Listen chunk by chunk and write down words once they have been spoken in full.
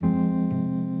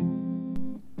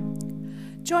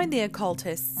Join the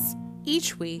Occultists.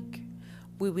 Each week,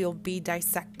 we will be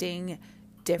dissecting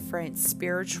different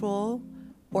spiritual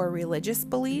or religious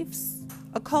beliefs,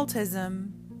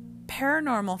 occultism,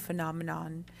 paranormal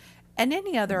phenomenon, and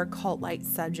any other occult-like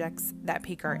subjects that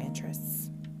pique our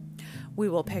interests. We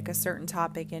will pick a certain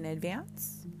topic in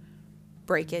advance,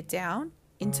 break it down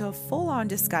into a full-on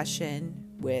discussion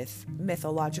with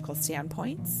mythological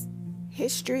standpoints,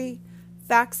 history,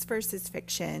 facts versus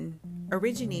fiction,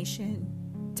 origination,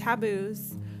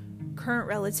 taboos, current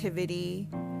relativity,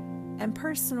 and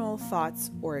personal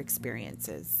thoughts or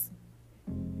experiences.